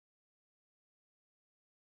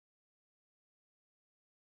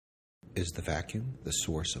Is the vacuum the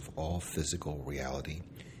source of all physical reality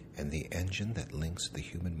and the engine that links the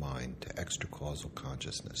human mind to extracausal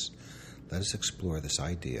consciousness? Let us explore this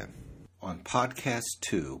idea on Podcast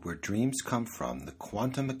 2, Where Dreams Come From, the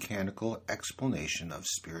quantum mechanical explanation of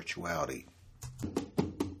spirituality.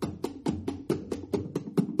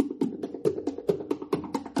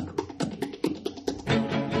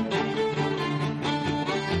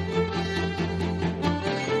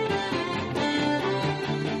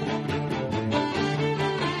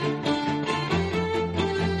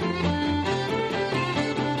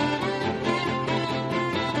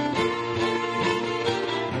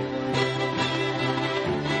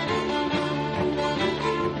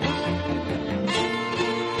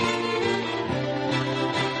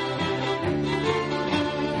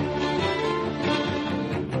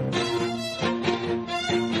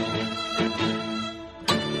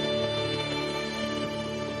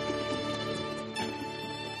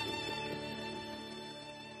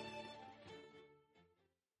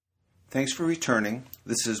 Thanks for returning.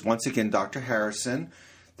 This is once again Dr. Harrison.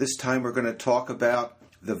 This time we're going to talk about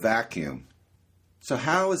the vacuum. So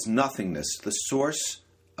how is nothingness the source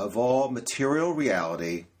of all material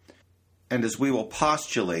reality, and as we will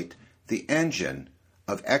postulate, the engine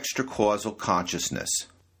of extracausal consciousness?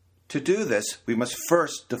 To do this, we must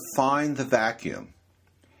first define the vacuum.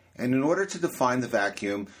 And in order to define the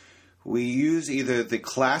vacuum, we use either the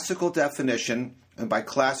classical definition, and by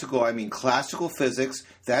classical, I mean classical physics,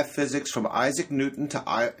 that physics from Isaac Newton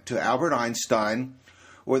to Albert Einstein,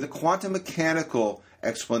 or the quantum mechanical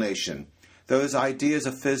explanation, those ideas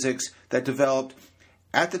of physics that developed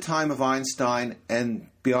at the time of Einstein and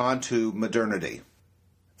beyond to modernity.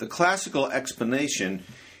 The classical explanation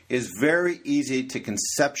is very easy to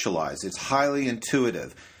conceptualize. It's highly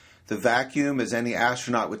intuitive. The vacuum, as any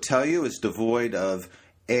astronaut would tell you, is devoid of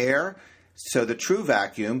air. So the true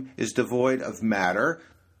vacuum is devoid of matter,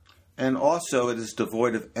 and also it is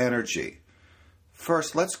devoid of energy.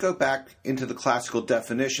 First, let's go back into the classical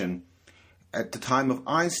definition at the time of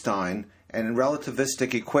Einstein and in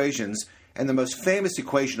relativistic equations, and the most famous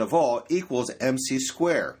equation of all equals mc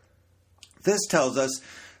squared. This tells us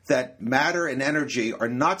that matter and energy are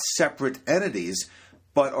not separate entities,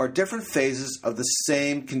 but are different phases of the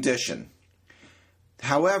same condition.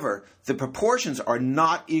 However, the proportions are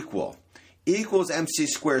not equal. E equals mc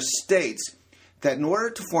squared states that in order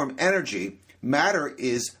to form energy, matter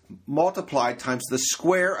is multiplied times the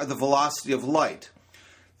square of the velocity of light,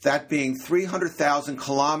 that being 300,000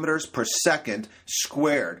 kilometers per second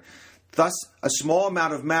squared. Thus, a small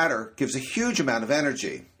amount of matter gives a huge amount of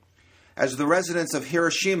energy. As the residents of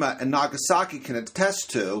Hiroshima and Nagasaki can attest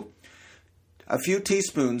to, a few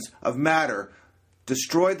teaspoons of matter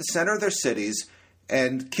destroyed the center of their cities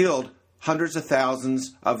and killed hundreds of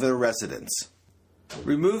thousands of their residents.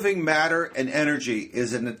 Removing matter and energy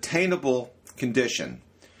is an attainable condition.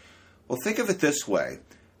 Well, think of it this way.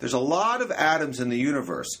 There's a lot of atoms in the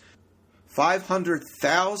universe.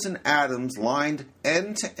 500,000 atoms lined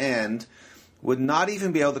end to end would not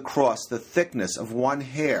even be able to cross the thickness of one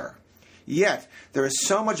hair. Yet, there is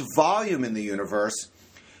so much volume in the universe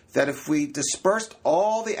that if we dispersed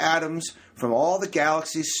all the atoms from all the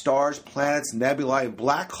galaxies, stars, planets, nebulae, and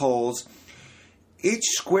black holes, each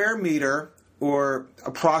square meter, or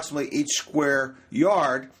approximately each square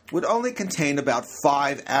yard, would only contain about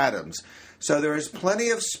 5 atoms. So there is plenty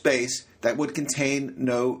of space that would contain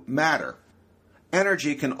no matter.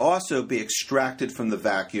 Energy can also be extracted from the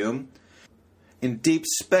vacuum. In deep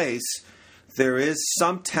space, there is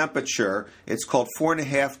some temperature. It's called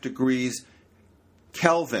 4.5 degrees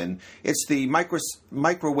Kelvin. It's the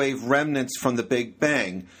microwave remnants from the Big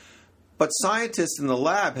Bang. But scientists in the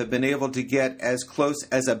lab have been able to get as close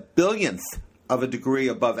as a billionth of a degree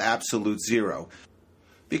above absolute zero.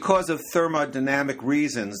 Because of thermodynamic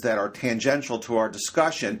reasons that are tangential to our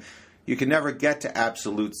discussion, you can never get to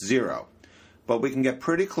absolute zero. But we can get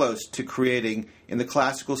pretty close to creating, in the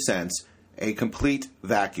classical sense, a complete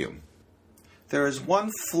vacuum. There is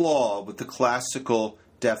one flaw with the classical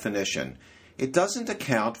definition. It doesn't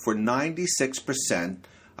account for 96%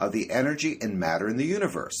 of the energy and matter in the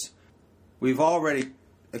universe. We've already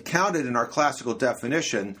accounted in our classical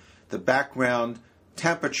definition the background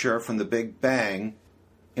temperature from the Big Bang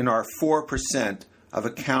in our 4% of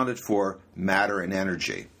accounted for matter and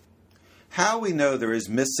energy. How we know there is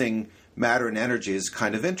missing matter and energy is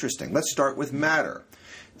kind of interesting. Let's start with matter.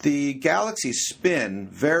 The galaxies spin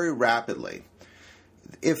very rapidly.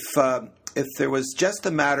 If there was just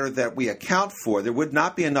the matter that we account for, there would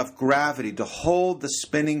not be enough gravity to hold the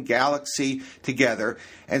spinning galaxy together,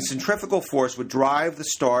 and centrifugal force would drive the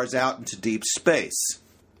stars out into deep space.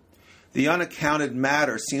 The unaccounted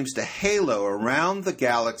matter seems to halo around the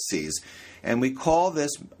galaxies, and we call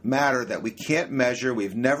this matter that we can't measure,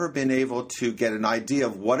 we've never been able to get an idea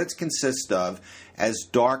of what it consists of, as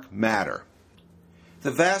dark matter.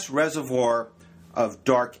 The vast reservoir of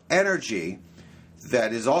dark energy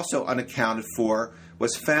that is also unaccounted for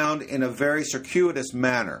was found in a very circuitous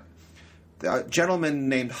manner. A gentleman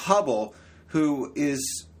named Hubble, who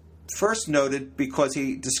is first noted because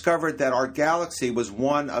he discovered that our galaxy was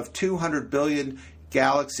one of 200 billion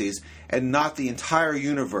galaxies and not the entire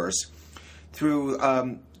universe, through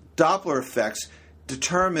Doppler effects,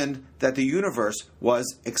 determined that the universe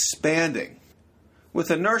was expanding. With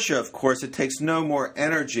inertia, of course, it takes no more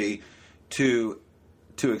energy to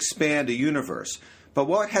expand a universe. But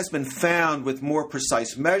what has been found with more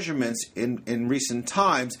precise measurements in recent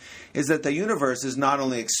times is that the universe is not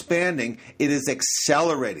only expanding, it is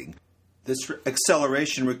accelerating. This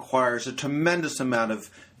acceleration requires a tremendous amount of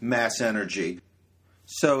mass energy.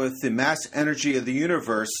 So if the mass energy of the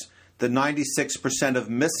universe, the 96% of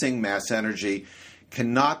missing mass energy,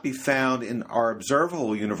 cannot be found in our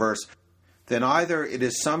observable universe, then either it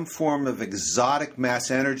is some form of exotic mass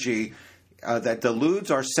energy that deludes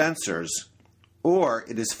our sensors, or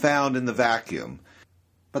it is found in the vacuum.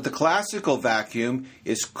 But the classical vacuum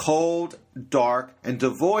is cold, dark, and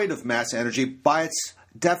devoid of mass energy by its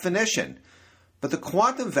definition. But the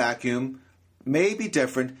quantum vacuum may be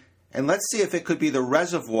different, and let's see if it could be the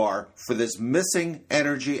reservoir for this missing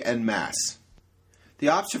energy and mass. The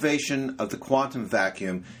observation of the quantum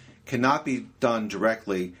vacuum cannot be done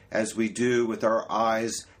directly as we do with our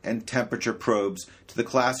eyes and temperature probes to the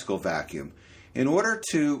classical vacuum. In order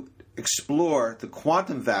to explore the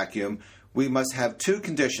quantum vacuum, we must have two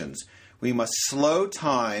conditions. We must slow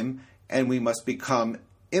time, and we must become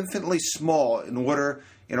infinitely small in order,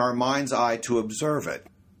 in our mind's eye, to observe it.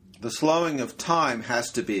 The slowing of time has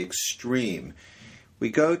to be extreme. We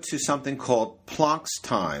go to something called Planck's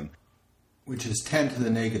time, which is 10 to the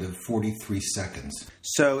negative 43 seconds.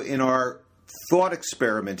 So in our thought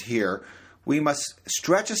experiment here, we must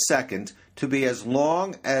stretch a second to be as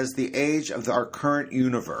long as the age of our current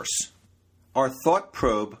universe. Our thought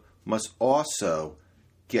probe must also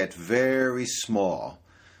get very small.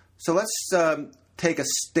 So let's take a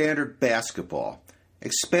standard basketball,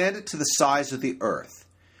 expand it to the size of the Earth.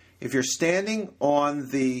 If you're standing on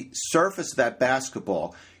the surface of that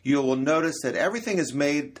basketball, you will notice that everything is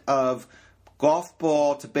made of golf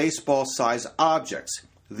ball to baseball size objects.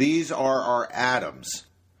 These are our atoms.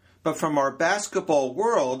 But from our basketball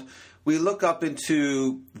world, we look up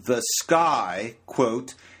into the sky,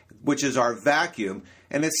 quote, which is our vacuum,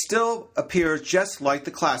 and it still appears just like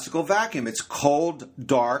the classical vacuum. It's cold,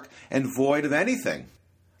 dark, and void of anything.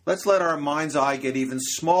 Let's let our mind's eye get even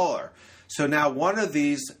smaller. So now one of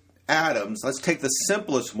these atoms, let's take the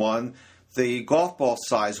simplest one, the golf ball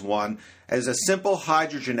size one, as a simple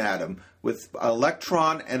hydrogen atom with an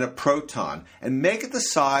electron and a proton, and make it the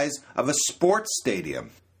size of a sports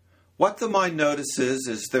stadium. What the mind notices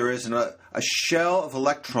is there is a shell of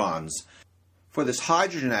electrons. For this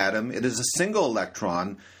hydrogen atom, it is a single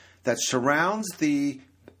electron that surrounds the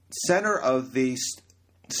center of the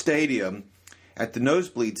stadium at the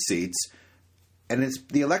nosebleed seats, and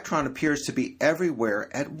the electron appears to be everywhere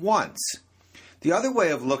at once. The other way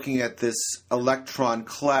of looking at this electron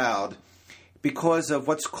cloud, because of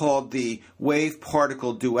what's called the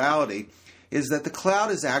wave-particle duality, is that the cloud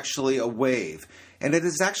is actually a wave. And it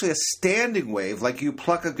is actually a standing wave, like you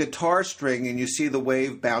pluck a guitar string and you see the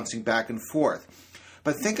wave bouncing back and forth.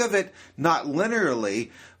 But think of it not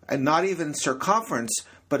linearly and not even circumference,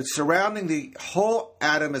 but it's surrounding the whole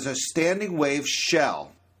atom as a standing wave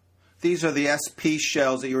shell. These are the sp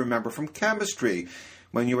shells that you remember from chemistry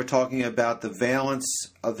when you were talking about the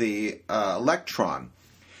valence of the electron.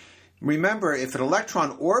 Remember, if an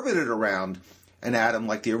electron orbited around an atom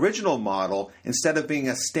like the original model, instead of being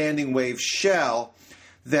a standing wave shell,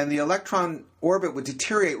 then the electron orbit would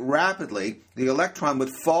deteriorate rapidly. The electron would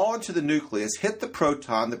fall into the nucleus, hit the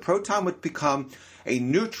proton would become a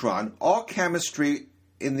neutron. All chemistry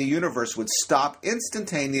in the universe would stop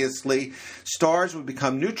instantaneously. Stars would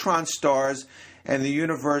become neutron stars, and the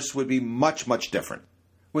universe would be much, much different.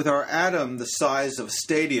 With our atom the size of a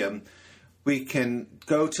stadium, we can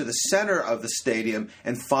go to the center of the stadium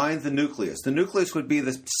and find the nucleus. The nucleus would be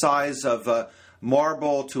the size of a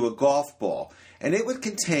marble to a golf ball, and it would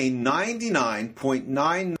contain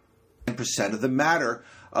 99.99% of the matter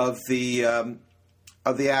of the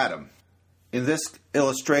atom. In this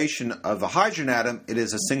illustration of a hydrogen atom, it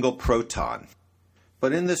is a single proton.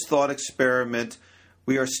 But in this thought experiment,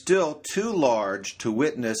 we are still too large to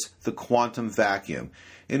witness the quantum vacuum.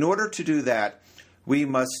 In order to do that, we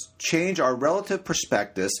must change our relative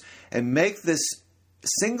perspectives and make this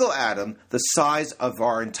single atom the size of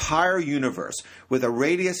our entire universe with a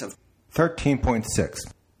radius of 13.6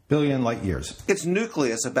 billion light years. its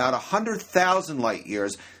nucleus about 100,000 light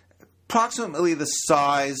years, approximately the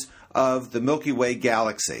size of the Milky Way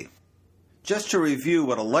galaxy. Just to review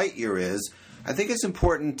what a light year is, I think it's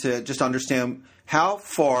important to just understand how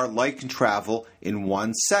far light can travel in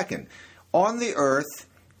 1 second. On the Earth,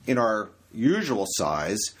 in our usual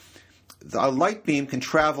size, a light beam can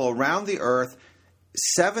travel around the Earth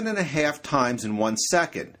 7.5 times in 1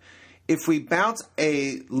 second. If we bounce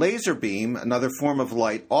a laser beam, another form of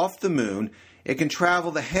light, off the moon, it can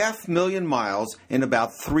travel the 500,000 miles in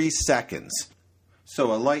about 3 seconds.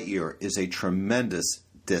 So a light year is a tremendous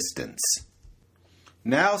distance.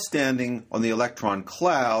 Now standing on the electron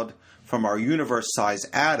cloud from our universe-sized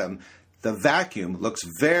atom, the vacuum looks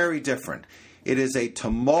very different. It is a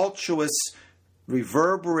tumultuous,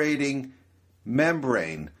 reverberating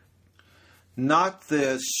membrane, not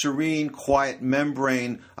the serene, quiet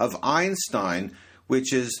membrane of Einstein,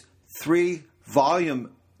 which is 3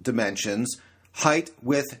 volume dimensions, height,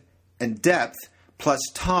 width, and depth, plus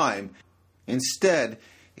time. Instead,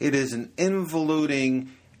 it is an involuting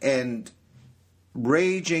and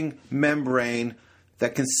raging membrane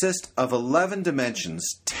that consists of 11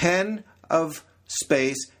 dimensions, 10 of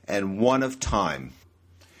space and 1 of time.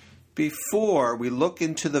 Before we look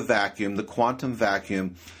into the vacuum, the quantum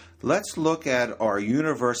vacuum, let's look at our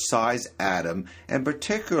universe-sized atom and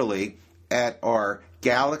particularly at our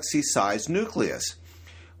galaxy-sized nucleus.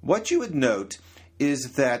 What you would note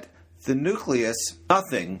is that the nucleus is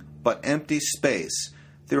nothing but empty space.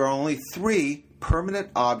 There are only 3 permanent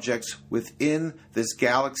objects within this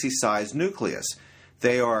galaxy-sized nucleus.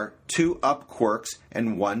 They are 2 up quarks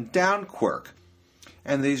and 1 down quark.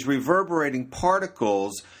 And these reverberating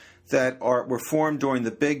particles that were formed during the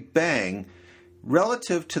Big Bang,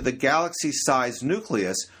 relative to the galaxy-sized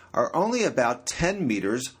nucleus, are only about 10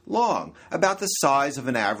 meters long, about the size of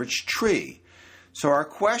an average tree. So our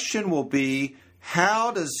question will be, how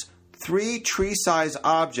does 3 tree-sized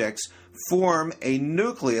objects form a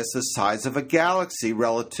nucleus the size of a galaxy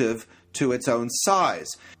relative to its own size?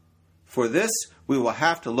 For this, we will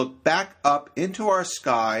have to look back up into our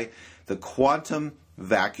sky, the quantum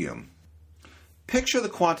vacuum. Picture the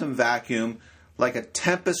quantum vacuum like a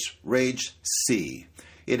tempest-raged sea.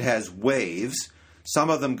 It has waves. Some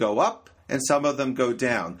of them go up and some of them go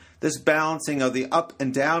down. This balancing of the up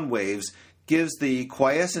and down waves gives the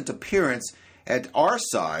quiescent appearance at our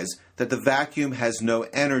size that the vacuum has no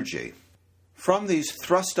energy. From these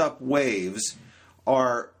thrust-up waves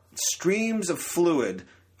are streams of fluid,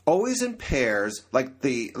 always in pairs, like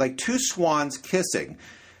 2 swans kissing.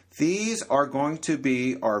 These are going to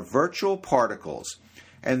be our virtual particles.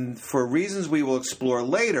 And for reasons we will explore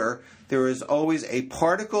later, there is always a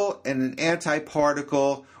particle and an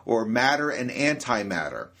antiparticle, or matter and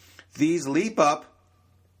antimatter. These leap up,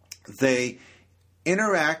 they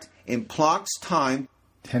interact in Planck's time,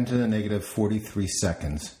 10 to the negative 43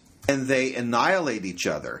 seconds. And they annihilate each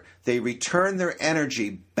other. They return their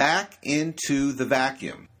energy back into the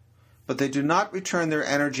vacuum. But they do not return their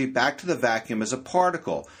energy back to the vacuum as a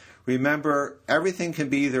particle. Remember, everything can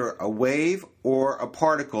be either a wave or a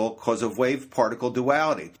particle because of wave-particle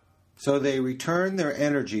duality. So they return their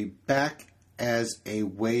energy back as a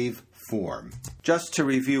wave form. Just to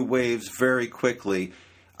review waves very quickly,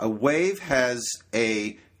 a wave has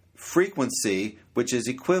a frequency which is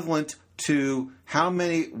equivalent to how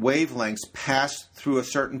many wavelengths pass through a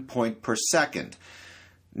certain point per second.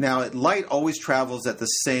 Now, light always travels at the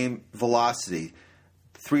same velocity,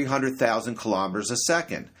 300,000 kilometers a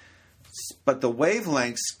second. But the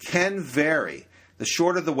wavelengths can vary. The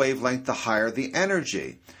shorter the wavelength, the higher the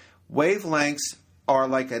energy. Wavelengths are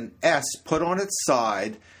like an S put on its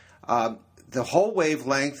side. The whole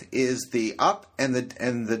wavelength is the up and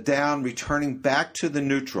the down returning back to the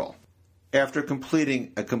neutral after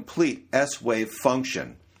completing a complete S-wave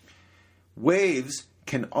function. Waves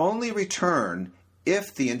can only return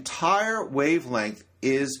if the entire wavelength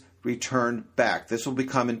is returned back. This will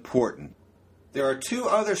become important. There are 2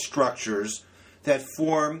 other structures that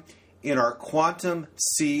form in our quantum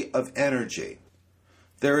sea of energy.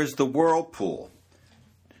 There is the whirlpool,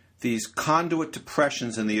 these conduit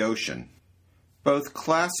depressions in the ocean. Both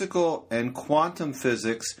classical and quantum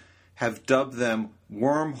physics have dubbed them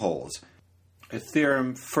wormholes, a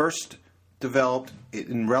theorem first developed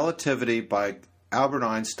in relativity by Albert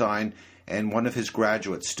Einstein and one of his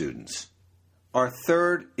graduate students. Our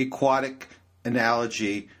third aquatic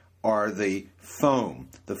analogy are the foam.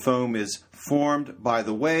 The foam is formed by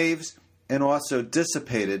the waves and also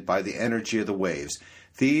dissipated by the energy of the waves.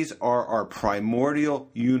 These are our primordial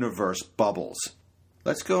universe bubbles.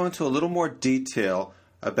 Let's go into a little more detail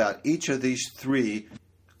about each of these three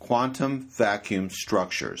quantum vacuum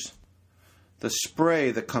structures. The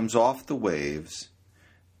spray that comes off the waves,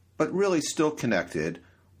 but really still connected,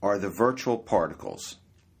 are the virtual particles.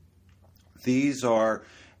 These are,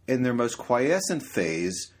 in their most quiescent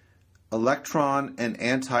phase, electron and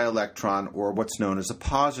anti-electron, or what's known as a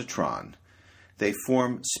positron. They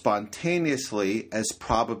form spontaneously as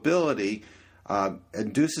probability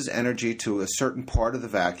induces energy to a certain part of the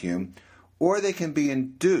vacuum, or they can be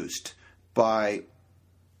induced by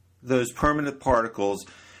those permanent particles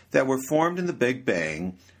that were formed in the Big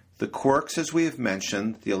Bang, the quarks, as we have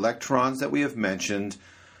mentioned, the electrons that we have mentioned,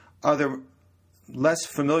 other less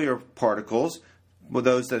familiar particles, with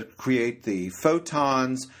those that create the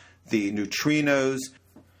photons, the neutrinos,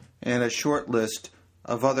 and a short list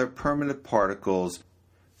of other permanent particles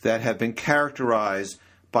that have been characterized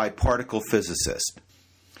by particle physicists.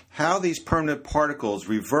 How these permanent particles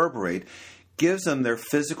reverberate gives them their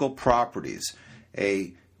physical properties.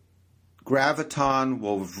 A graviton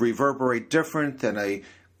will reverberate different than a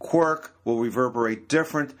quark, will reverberate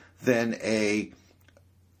different than a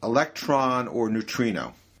electron or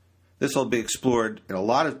neutrino. This will be explored in a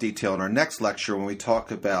lot of detail in our next lecture when we talk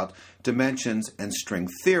about dimensions and string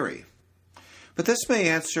theory. But this may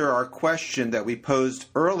answer our question that we posed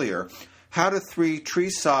earlier: how do three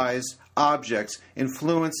tree-sized objects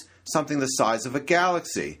influence something the size of a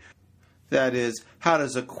galaxy? That is, how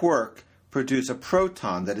does a quark produce a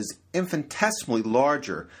proton that is infinitesimally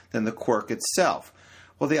larger than the quark itself?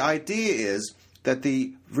 Well, the idea is that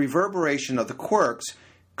the reverberation of the quarks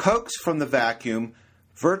coax from the vacuum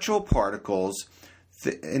virtual particles,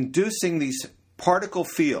 inducing these particle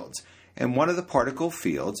fields. And one of the particle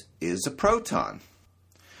fields is a proton.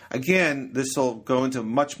 Again, this will go into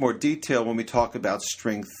much more detail when we talk about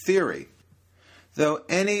string theory. Though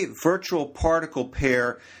any virtual particle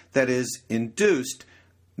pair that is induced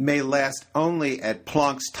may last only at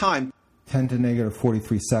Planck's time, 10 to negative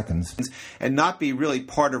 43 seconds, and not be really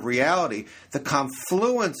part of reality, the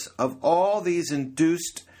confluence of all these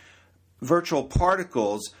induced virtual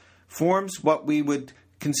particles forms what we would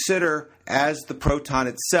consider as the proton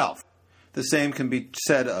itself. The same can be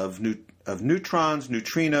said of neutrons,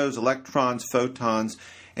 neutrinos, electrons, photons,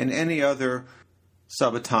 and any other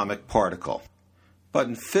subatomic particle. But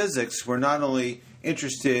in physics, we're not only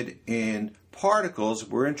interested in particles,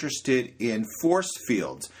 we're interested in force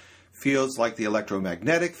fields. Fields like the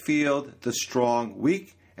electromagnetic field, the strong,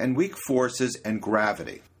 weak forces, and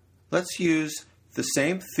gravity. Let's use the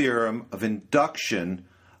same theorem of induction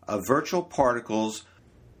of virtual particles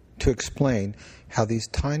to explain how these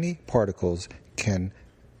tiny particles can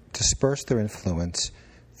disperse their influence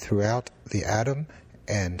throughout the atom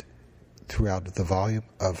and throughout the volume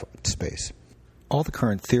of space. All the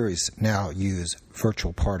current theories now use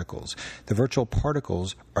virtual particles. The virtual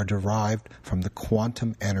particles are derived from the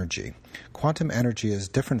quantum energy. Quantum energy is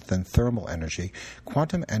different than thermal energy.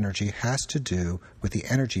 Quantum energy has to do with the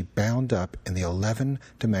energy bound up in the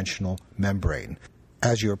 11-dimensional membrane.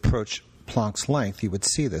 As you approach Planck's length, you would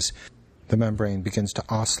see this. The membrane begins to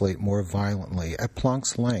oscillate more violently. At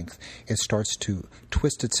Planck's length, it starts to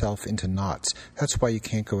twist itself into knots. That's why you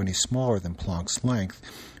can't go any smaller than Planck's length,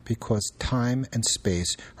 because time and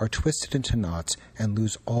space are twisted into knots and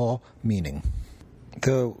lose all meaning.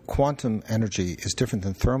 Though quantum energy is different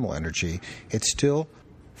than thermal energy, it still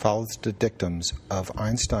follows the dictums of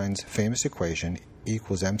Einstein's famous equation, E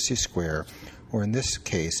equals mc squared, or in this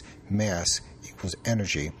case, mass equals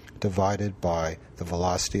energy divided by the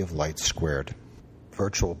velocity of light squared.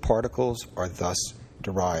 Virtual particles are thus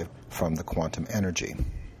derived from the quantum energy.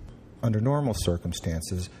 Under normal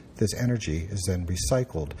circumstances, this energy is then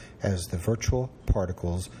recycled, as the virtual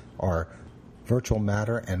particles are virtual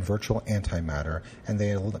matter and virtual antimatter, and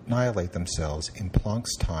they annihilate themselves in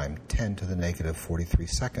Planck's time, 10 to the negative 43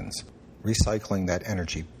 seconds, recycling that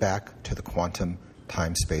energy back to the quantum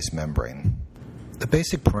time-space membrane. The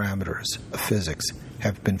basic parameters of physics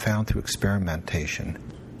have been found through experimentation.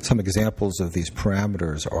 Some examples of these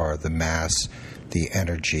parameters are the mass, the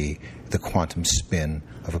energy, the quantum spin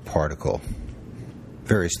of a particle.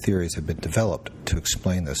 Various theories have been developed to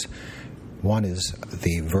explain this. One is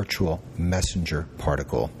the virtual messenger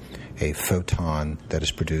particle, a photon that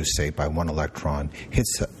is produced, say, by one electron,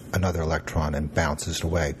 hits another electron and bounces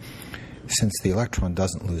away. Since the electron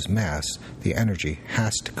doesn't lose mass, the energy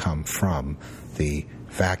has to come from the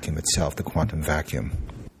vacuum itself, the quantum vacuum.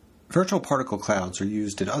 Virtual particle clouds are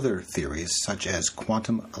used in other theories, such as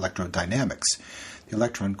quantum electrodynamics. The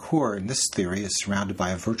electron core in this theory is surrounded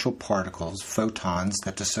by virtual particles, photons,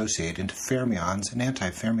 that dissociate into fermions and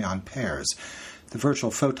antifermion pairs. The virtual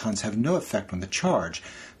photons have no effect on the charge,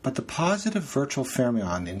 but the positive virtual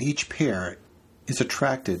fermion in each pair is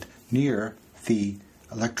attracted near the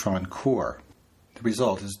electron core. The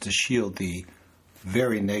result is to shield the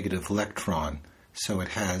very negative electron, so it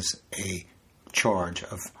has a charge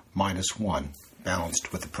of -1,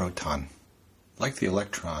 balanced with the proton. Like the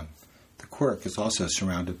electron, the quark is also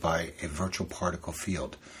surrounded by a virtual particle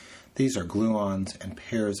field. These are gluons and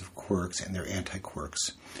pairs of quarks and their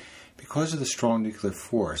antiquarks. Because of the strong nuclear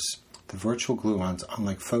force, the virtual gluons,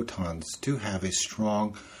 unlike photons, do have a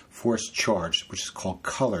strong force charge, which is called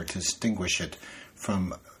color, to distinguish it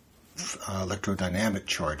from electrodynamic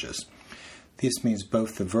charges. This means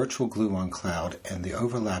both the virtual gluon cloud and the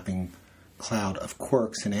overlapping cloud of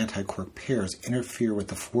quarks and antiquark pairs interfere with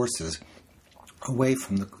the forces away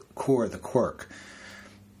from the core of the quark.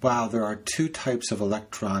 While there are two types of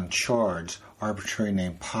electron charge, arbitrarily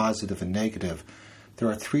named positive and negative, there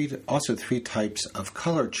are also three types of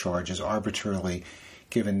colored charges arbitrarily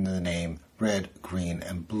given the name red, green,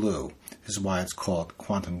 and blue. This is why it's called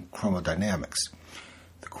quantum chromodynamics.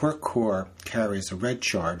 The quark core carries a red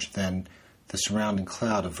charge, then the surrounding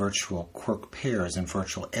cloud of virtual quark pairs and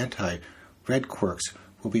virtual anti-red quarks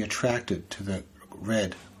will be attracted to the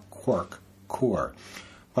red quark core,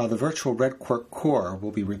 while the virtual red quark core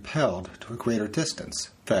will be repelled to a greater distance.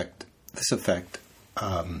 This effect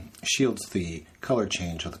shields the color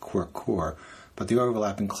change of the quark core, but the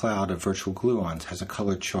overlapping cloud of virtual gluons has a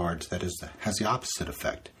colored charge that has the opposite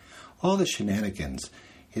effect. All the shenanigans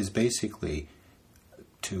is basically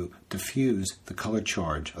to diffuse the colored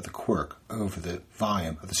charge of the quark over the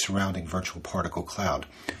volume of the surrounding virtual particle cloud.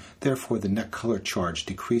 Therefore, the net color charge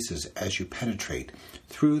decreases as you penetrate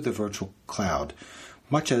through the virtual cloud,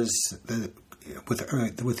 much as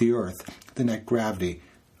with the Earth, the net gravity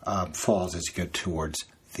falls as you get towards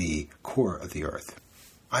the core of the Earth.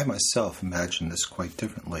 I myself imagine this quite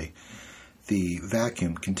differently. The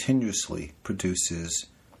vacuum continuously produces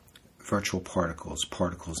virtual particles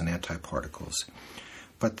and antiparticles.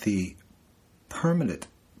 But the permanent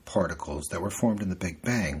particles that were formed in the Big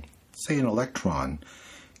Bang, say an electron,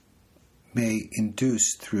 may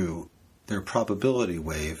induce through their probability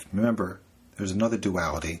wave, remember, there's another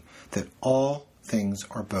duality, that all things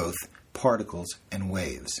are both particles and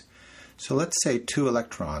waves. So let's say two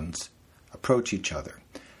electrons approach each other.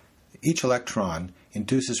 Each electron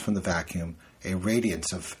induces from the vacuum a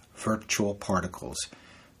radiance of virtual particles.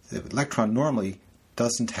 The electron normally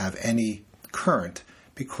doesn't have any current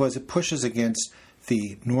because it pushes against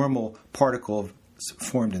the normal particle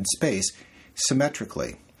formed in space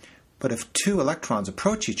symmetrically. But if two electrons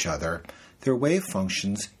approach each other, their wave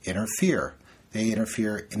functions interfere. They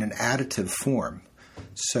interfere in an additive form.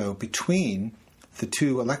 So between the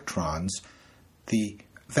two electrons, the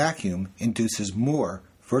vacuum induces more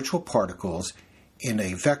virtual particles in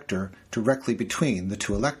a vector directly between the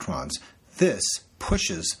two electrons. This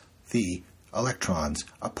pushes the electrons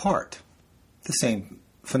apart. The same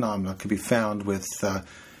phenomena can be found with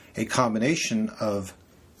a combination of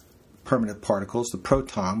permanent particles, the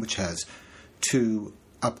proton, which has two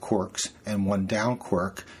up quarks and one down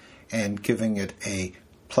quark, and giving it a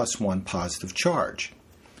 +1 positive charge.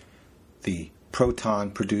 The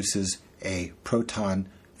proton produces a proton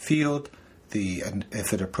field. And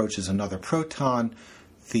if it approaches another proton,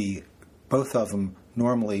 both of them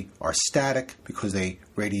normally are static because they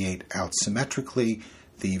radiate out symmetrically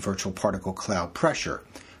the virtual particle cloud pressure.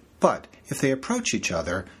 But if they approach each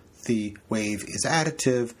other, the wave is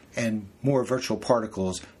additive and more virtual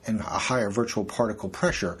particles and a higher virtual particle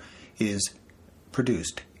pressure is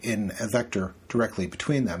produced in a vector directly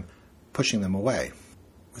between them, pushing them away.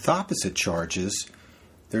 With opposite charges,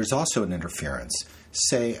 there's also an interference.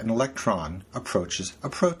 Say an electron approaches a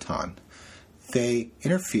proton. They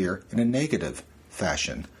interfere in a negative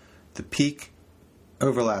fashion. The peak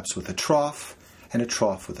overlaps with a trough, and a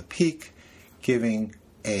trough with a peak, giving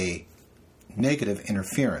a negative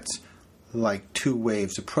interference, like two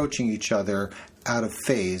waves approaching each other out of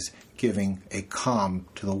phase, giving a calm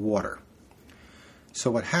to the water. So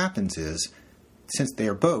what happens is, since they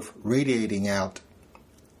are both radiating out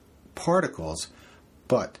particles,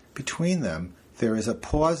 but between them there is a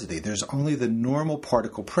paucity. There's only the normal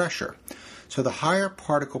particle pressure. So the higher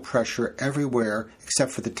particle pressure everywhere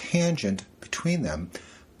except for the tangent between them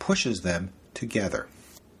pushes them together.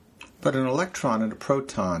 But an electron and a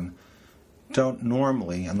proton don't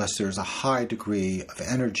normally, unless there's a high degree of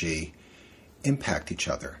energy, impact each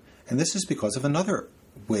other. And this is because of another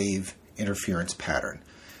wave interference pattern.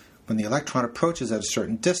 When the electron approaches at a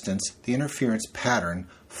certain distance, the interference pattern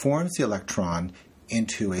forms the electron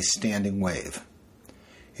into a standing wave.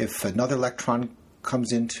 If another electron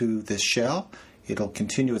comes into this shell, it'll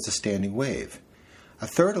continue as a standing wave. A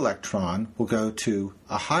third electron will go to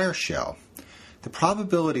a higher shell. The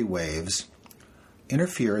probability waves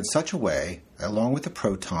interfere in such a way, along with the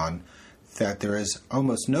proton, that there is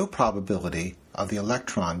almost no probability of the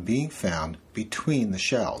electron being found between the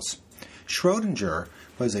shells. Schrödinger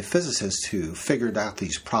was a physicist who figured out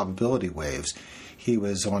these probability waves. He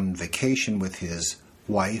was on vacation with his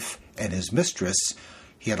wife and his mistress.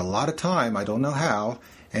 He had a lot of time, I don't know how,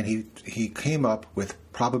 and he came up with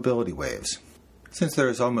probability waves. Since there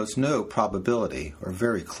is almost no probability, or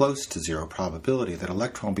very close to zero probability, that an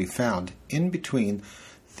electron will be found in between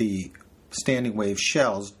the standing wave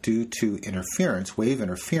shells due to interference, wave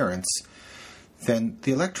interference, then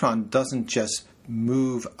the electron doesn't just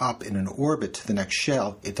move up in an orbit to the next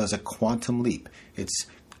shell, it does a quantum leap. It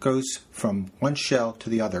goes from one shell to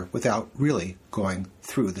the other without really going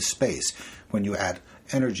through the space when you add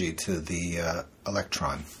energy to the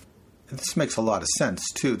electron. And this makes a lot of sense,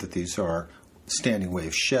 too, that these are standing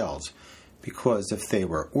wave shells, because if they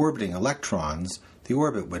were orbiting electrons, the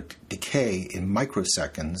orbit would decay in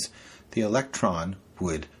microseconds. The electron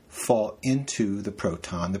would fall into the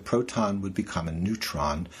proton would become a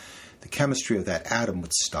neutron, the chemistry of that atom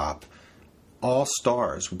would stop, all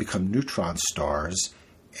stars would become neutron stars,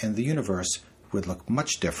 and the universe would look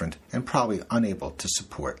much different and probably unable to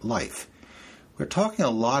support life. We're talking a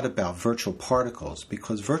lot about virtual particles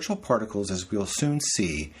because virtual particles, as we'll soon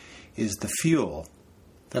see, is the fuel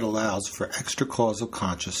that allows for extracausal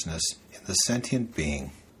consciousness in the sentient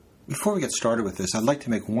being. Before we get started with this, I'd like to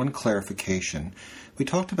make one clarification. We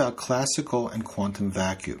talked about classical and quantum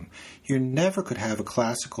vacuum. You never could have a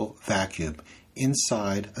classical vacuum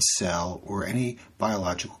inside a cell or any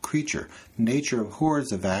biological creature. Nature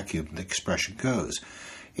abhors a vacuum, the expression goes.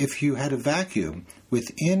 If you had a vacuum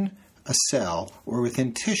within a cell or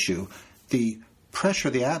within tissue, the pressure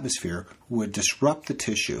of the atmosphere would disrupt the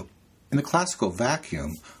tissue. In the classical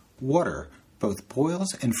vacuum, water both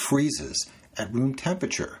boils and freezes at room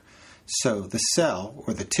temperature. So the cell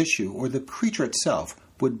or the tissue or the creature itself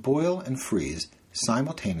would boil and freeze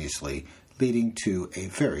simultaneously, leading to a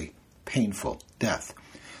very painful death.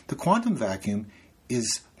 The quantum vacuum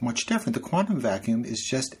is much different. The quantum vacuum is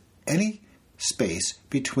just any space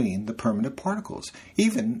between the permanent particles.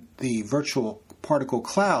 Even the virtual particle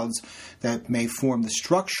clouds that may form the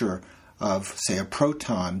structure of, say, a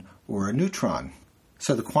proton or a neutron.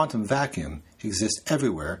 So the quantum vacuum exists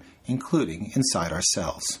everywhere, including inside our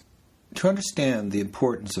cells. To understand the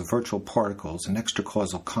importance of virtual particles and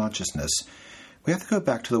extracausal consciousness, we have to go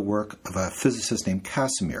back to the work of a physicist named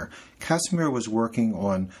Casimir. Casimir was working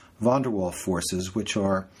on van der Waals forces, which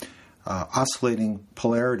are oscillating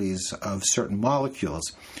polarities of certain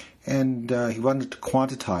molecules, and he wanted to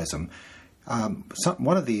quantize them.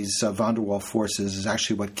 One of these van der Waals forces is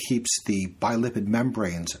actually what keeps the bilipid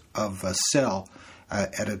membranes of a cell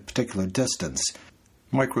at a particular distance.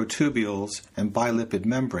 Microtubules and bilipid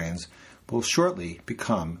membranes will shortly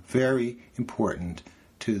become very important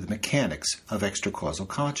to the mechanics of extracausal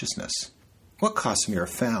consciousness. What Casimir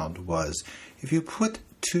found was if you put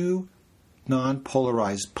two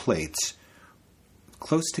non-polarized plates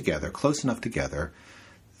close enough together,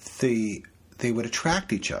 they would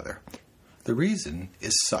attract each other. The reason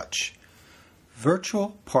is such.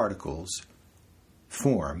 Virtual particles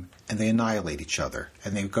form and they annihilate each other,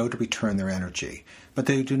 and they go to return their energy. But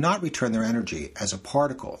they do not return their energy as a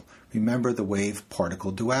particle. Remember the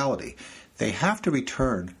wave-particle duality. They have to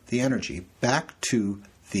return the energy back to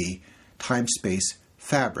the time-space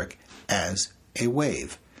fabric as a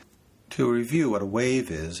wave. To review what a wave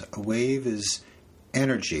is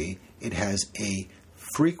energy. It has a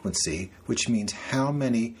frequency, which means how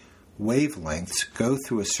many wavelengths go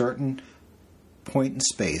through a certain point in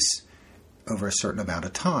space over a certain amount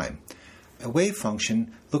of time. A wave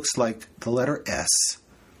function looks like the letter S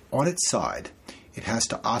on its side. It has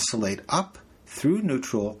to oscillate up through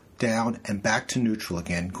neutral, down, and back to neutral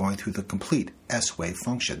again, going through the complete S wave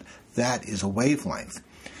function. That is a wavelength.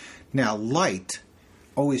 Now, light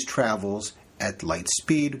always travels at light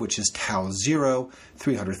speed, which is tau 0,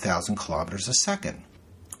 300,000 kilometers a second.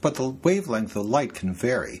 But the wavelength of light can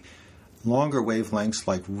vary. Longer wavelengths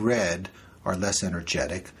like red are less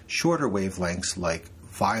energetic. Shorter wavelengths like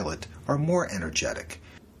violet are more energetic.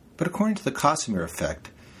 But according to the Casimir effect,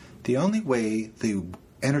 the only way the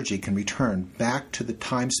energy can return back to the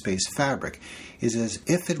time-space fabric is as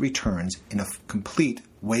if it returns in a complete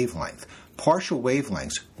wavelength. Partial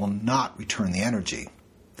wavelengths will not return the energy.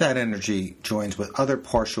 That energy joins with other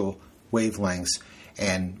partial wavelengths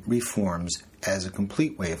and reforms as a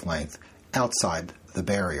complete wavelength outside the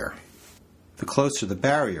barrier. The closer the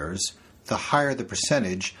barriers, the higher the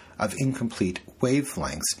percentage of incomplete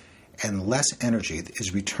wavelengths and less energy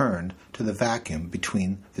is returned to the vacuum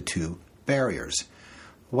between the two barriers.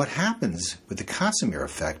 What happens with the Casimir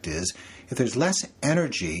effect is if there's less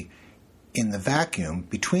energy in the vacuum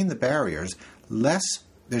between the barriers,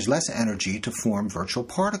 there's less energy to form virtual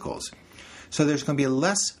particles. So there's going to be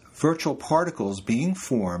less virtual particles being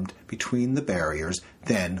formed between the barriers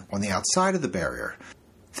than on the outside of the barrier.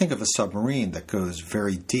 Think of a submarine that goes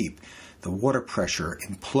very deep. The water pressure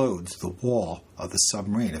implodes the wall of the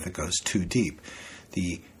submarine if it goes too deep.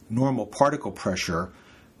 The normal particle pressure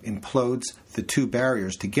implodes the two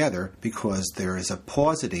barriers together because there is a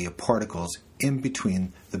paucity of particles in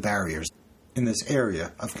between the barriers in this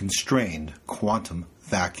area of constrained quantum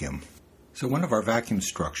vacuum. So one of our vacuum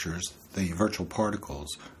structures, the virtual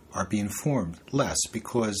particles, are being formed less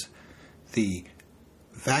because the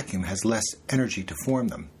vacuum has less energy to form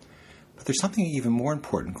them. But there's something even more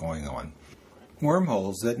important going on.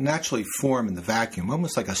 Wormholes that naturally form in the vacuum,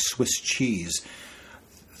 almost like a Swiss cheese,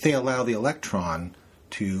 they allow the electron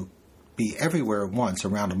to be everywhere at once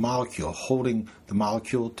around a molecule, holding the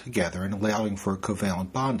molecule together and allowing for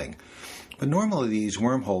covalent bonding. But normally these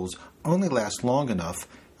wormholes only last long enough,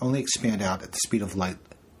 only expand out at the speed of light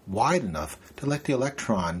wide enough to let the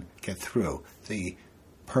electron get through, the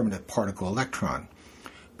permanent particle electron.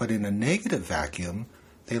 But in a negative vacuum,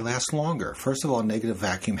 they last longer. First of all, negative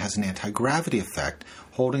vacuum has an anti-gravity effect,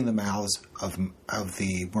 holding the mouths of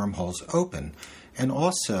the wormholes open. And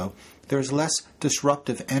also, there's less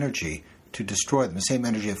disruptive energy to destroy them. The same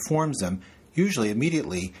energy that forms them usually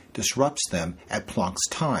immediately disrupts them at Planck's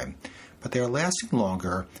time. But they're lasting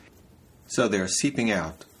longer, so they're seeping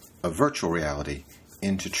out of virtual reality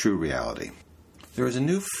into true reality. There is a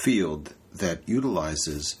new field that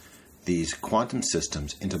utilizes these quantum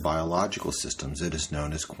systems into biological systems. It is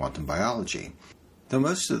known as quantum biology. Though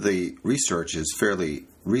most of the research is fairly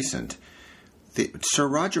recent, Sir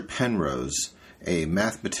Roger Penrose, a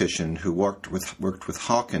mathematician who worked with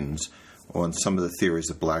Hawkins on some of the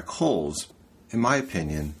theories of black holes, in my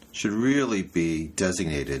opinion, should really be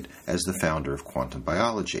designated as the founder of quantum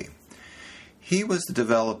biology. He was the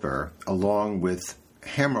developer, along with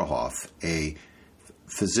Hamerhoff, a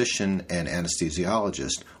physician and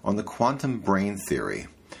anesthesiologist, on the quantum brain theory.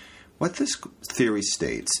 What this theory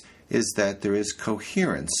states is that there is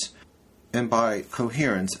coherence, and by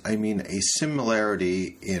coherence I mean a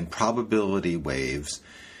similarity in probability waves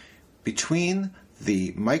between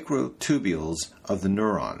the microtubules of the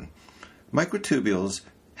neuron. Microtubules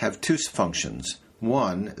have two functions.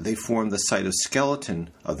 One, they form the cytoskeleton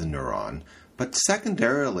of the neuron, but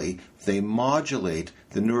secondarily, they modulate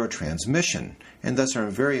the neurotransmission, and thus are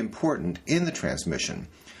very important in the transmission.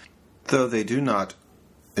 Though they do not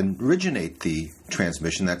originate the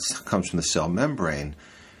transmission that comes from the cell membrane,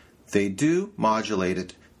 they do modulate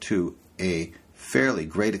it to a fairly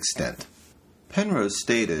great extent. Penrose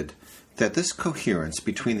stated that this coherence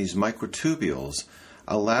between these microtubules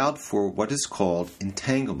allowed for what is called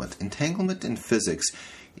entanglement. Entanglement in physics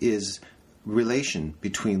is relation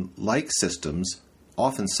between like systems,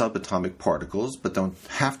 often subatomic particles, but don't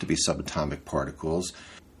have to be subatomic particles,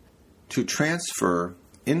 to transfer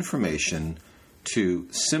information to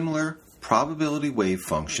similar probability wave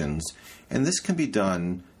functions, and this can be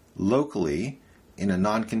done locally in a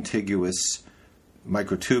non-contiguous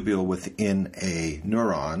microtubule within a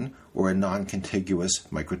neuron, or a non-contiguous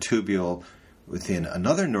microtubule within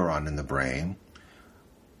another neuron in the brain.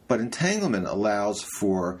 But entanglement allows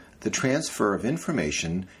for the transfer of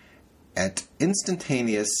information at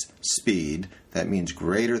instantaneous speed, that means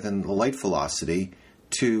greater than the light velocity,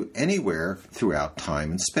 to anywhere throughout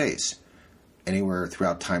time and space. Anywhere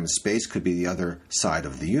throughout time and space could be the other side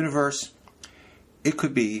of the universe. It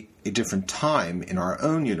could be a different time in our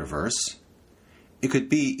own universe. It could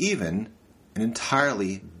be even an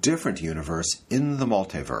entirely different universe in the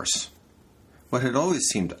multiverse. What had always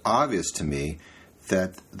seemed obvious to me,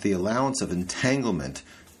 that the allowance of entanglement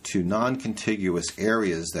to non-contiguous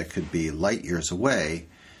areas that could be light years away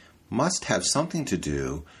must have something to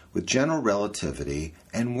do with general relativity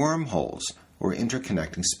and wormholes, or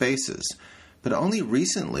interconnecting spaces. But only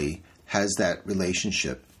recently has that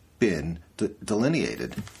relationship been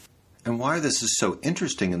delineated. And why this is so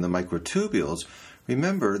interesting in the microtubules,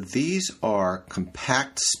 remember, these are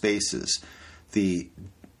compact spaces. The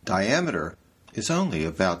diameter is only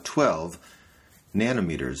about 12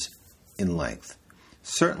 nanometers in length,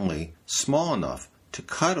 certainly small enough to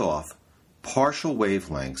cut off partial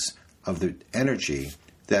wavelengths of the energy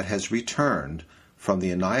that has returned from the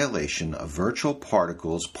annihilation of virtual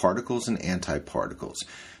particles, particles and antiparticles,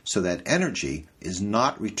 so that energy is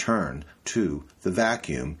not returned to the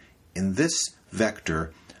vacuum in this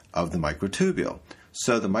vector of the microtubule.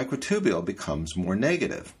 So the microtubule becomes more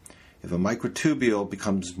negative. If a microtubule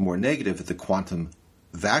becomes more negative, if the quantum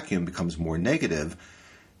vacuum becomes more negative,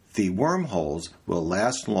 the wormholes will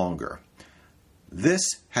last longer. This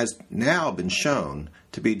has now been shown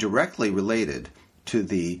to be directly related to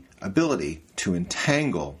the ability to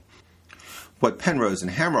entangle. What Penrose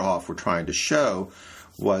and Hamerhoff were trying to show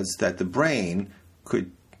was that the brain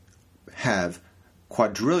could have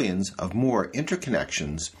quadrillions of more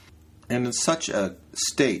interconnections, and in such a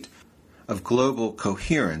state of global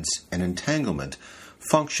coherence and entanglement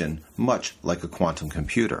function much like a quantum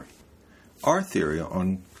computer. Our theory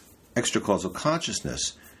on extracausal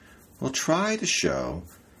consciousness will try to show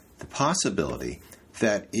the possibility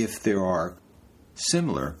that if there are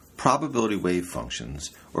similar probability wave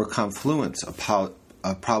functions or confluence of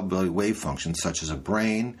probability wave functions such as a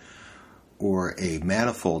brane or a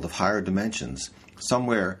manifold of higher dimensions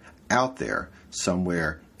somewhere out there,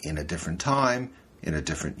 somewhere in a different time, in a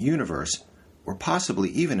different universe, or possibly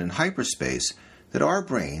even in hyperspace, that our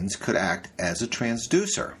brains could act as a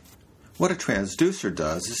transducer. What a transducer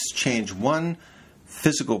does is change one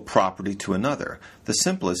physical property to another. The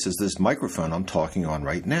simplest is this microphone I'm talking on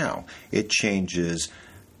right now. It changes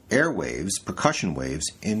air waves, percussion waves,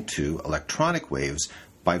 into electronic waves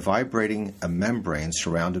by vibrating a membrane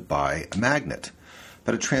surrounded by a magnet.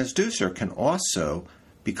 But a transducer can also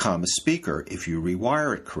become a speaker if you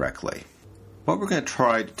rewire it correctly. What we're going to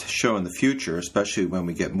try to show in the future, especially when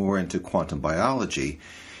we get more into quantum biology,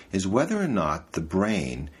 is whether or not the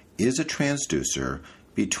brain is a transducer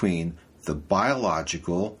between the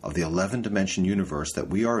biological of the 11-dimension universe that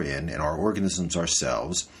we are in and our organisms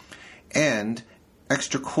ourselves, and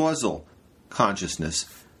extracausal consciousness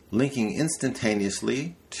linking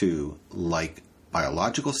instantaneously to like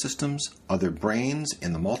biological systems, other brains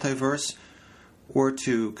in the multiverse, or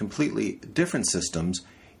to completely different systems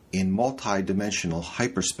in multi-dimensional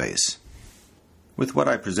hyperspace. With what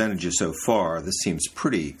I presented you so far, this seems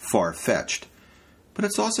pretty far-fetched, but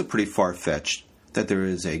it's also pretty far-fetched that there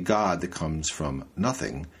is a God that comes from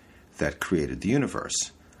nothing that created the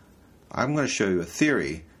universe. I'm going to show you a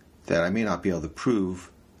theory that I may not be able to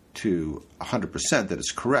prove to 100% that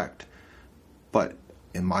it's correct, but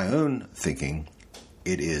in my own thinking,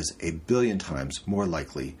 it is a billion times more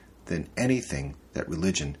likely than anything that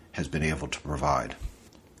religion has been able to provide.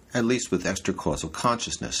 At least with extracausal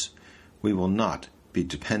consciousness, we will not be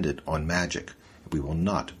dependent on magic. We will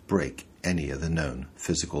not break any of the known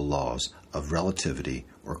physical laws of relativity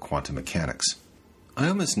or quantum mechanics. I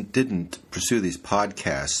almost didn't pursue these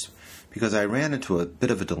podcasts because I ran into a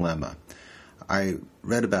bit of a dilemma. I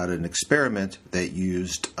read about an experiment that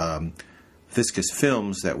used viscous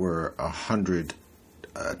films that were 100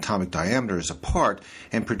 atomic diameters apart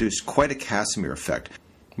and produced quite a Casimir effect.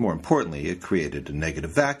 More importantly, it created a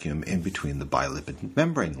negative vacuum in between the bilipid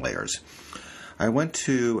membrane layers. I went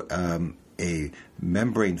to a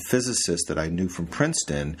membrane physicist that I knew from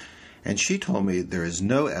Princeton, and she told me there is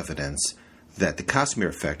no evidence that the Casimir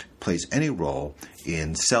effect plays any role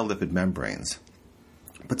in cell lipid membranes.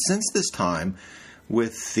 But since this time,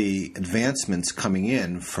 with the advancements coming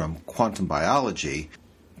in from quantum biology,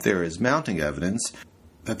 there is mounting evidence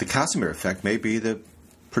that the Casimir effect may be the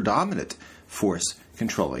predominant force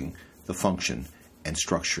controlling the function and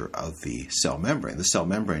structure of the cell membrane. The cell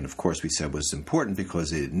membrane, of course, we said was important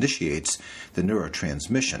because it initiates the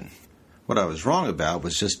neurotransmission. What I was wrong about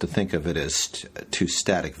was just to think of it as two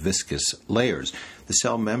static viscous layers. The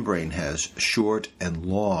cell membrane has short and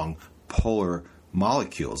long polar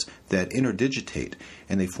molecules that interdigitate,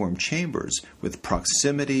 and they form chambers with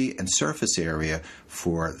proximity and surface area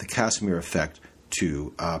for the Casimir effect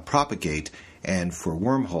to propagate and for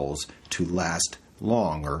wormholes to last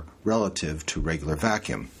longer relative to regular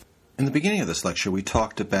vacuum. In the beginning of this lecture, we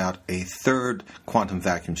talked about a third quantum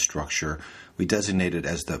vacuum structure. We designated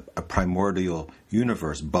as a primordial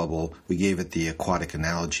universe bubble. We gave it the aquatic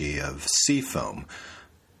analogy of sea foam.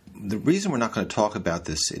 The reason we're not going to talk about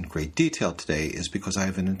this in great detail today is because I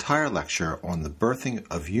have an entire lecture on the birthing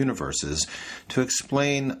of universes to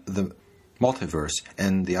explain the multiverse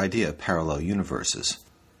and the idea of parallel universes.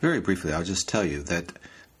 Very briefly, I'll just tell you that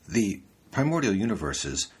the primordial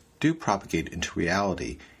universes do propagate into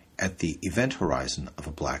reality at the event horizon of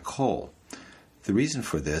a black hole. The reason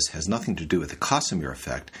for this has nothing to do with the Casimir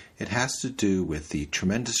effect. It has to do with the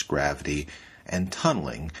tremendous gravity and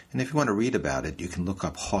tunneling, and if you want to read about it, you can look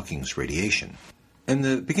up Hawking's radiation. In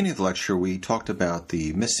the beginning of the lecture, we talked about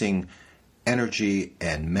the missing energy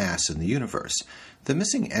and mass in the universe. The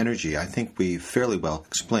missing energy, I think we fairly well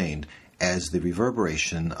explained as the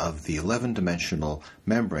reverberation of the 11-dimensional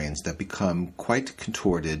membranes that become quite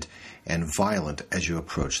contorted and violent as you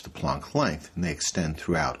approach the Planck length, and they extend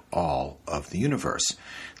throughout all of the universe.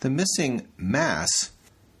 The missing mass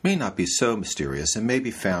may not be so mysterious and may be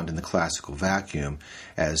found in the classical vacuum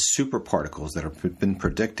as superparticles that have been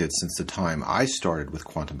predicted since the time I started with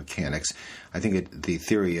quantum mechanics. I think the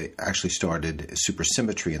theory actually started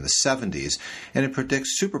supersymmetry in the 70s, and it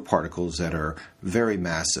predicts superparticles that are very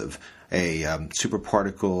massive. A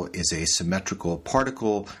superparticle is a symmetrical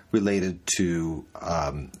particle related to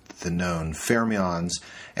the known fermions,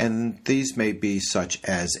 and these may be such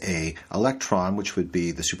as a electron, which would be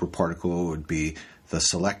the superparticle, would be the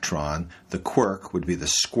selectron, the quark would be the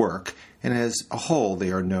squirk, and as a whole they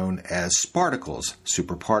are known as sparticles,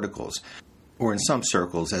 superparticles, or in some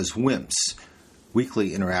circles as WIMPs,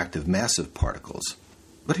 weakly interactive massive particles.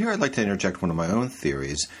 But here I'd like to interject one of my own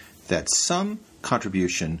theories that some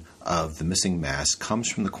contribution of the missing mass comes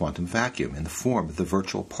from the quantum vacuum in the form of the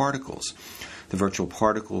virtual particles. The virtual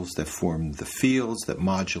particles that form the fields, that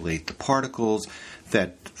modulate the particles,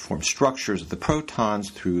 that form structures of the protons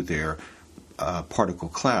through their particle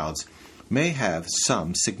clouds, may have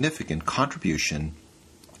some significant contribution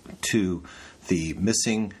to the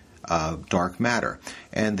missing dark matter.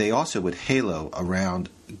 And they also would halo around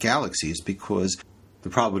galaxies because the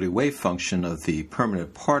probability wave function of the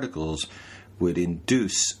permanent particles would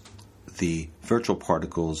induce the virtual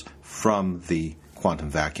particles from the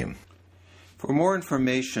quantum vacuum. For more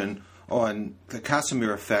information on the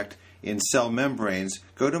Casimir effect in cell membranes,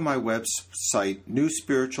 go to my website,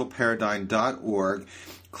 newspiritualparadigm.org,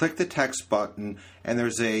 click the text button, and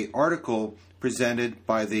there's an article presented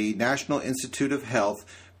by the National Institute of Health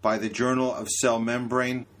by the Journal of Cell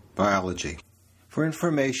Membrane Biology. For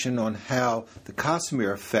information on how the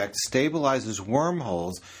Casimir effect stabilizes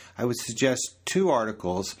wormholes, I would suggest two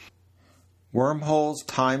articles, Wormholes,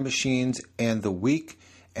 Time Machines, and the Weak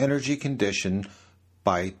Energy Condition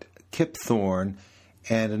by Kip Thorne,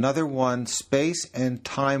 and another one, Space and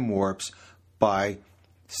Time Warps by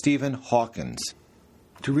Stephen Hawkins.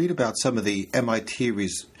 To read about some of the MIT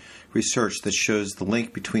research that shows the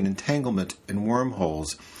link between entanglement and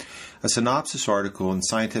wormholes, a synopsis article in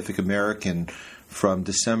Scientific American from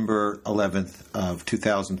December 11th of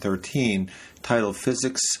 2013 titled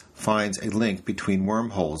Physics Finds a Link Between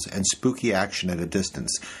Wormholes and Spooky Action at a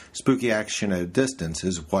Distance. Spooky action at a distance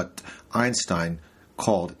is what Einstein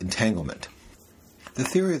called entanglement. The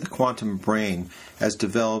theory of the quantum brain, as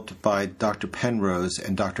developed by Dr. Penrose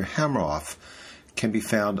and Dr. Hameroff, can be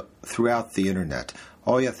found throughout the Internet.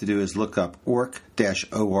 All you have to do is look up OR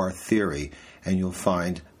theory, and you'll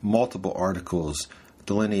find multiple articles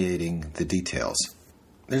delineating the details.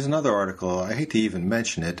 There's another article, I hate to even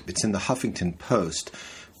mention it, it's in the Huffington Post,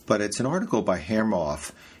 but it's an article by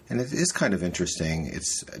Hameroff, and it is kind of interesting.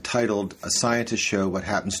 It's titled, A Scientist Show What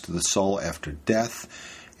Happens to the Soul After Death,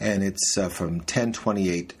 and it's from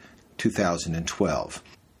 10/28/2012.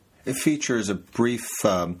 It features a brief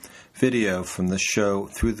video from the show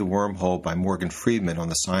Through the Wormhole by Morgan Freeman on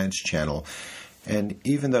the Science Channel, and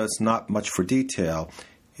even though it's not much for detail,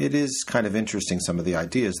 it is kind of interesting, some of the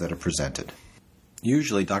ideas that are presented.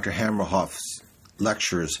 Usually Dr. Hameroff's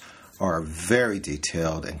lectures are very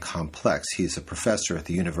detailed and complex. He's a professor at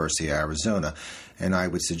the University of Arizona, and I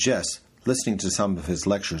would suggest listening to some of his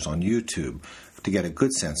lectures on YouTube to get a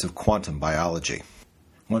good sense of quantum biology.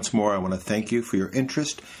 Once more, I want to thank you for your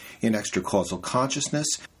interest in extracausal consciousness,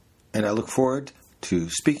 and I look forward to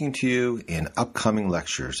speaking to you in upcoming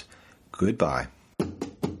lectures. Goodbye.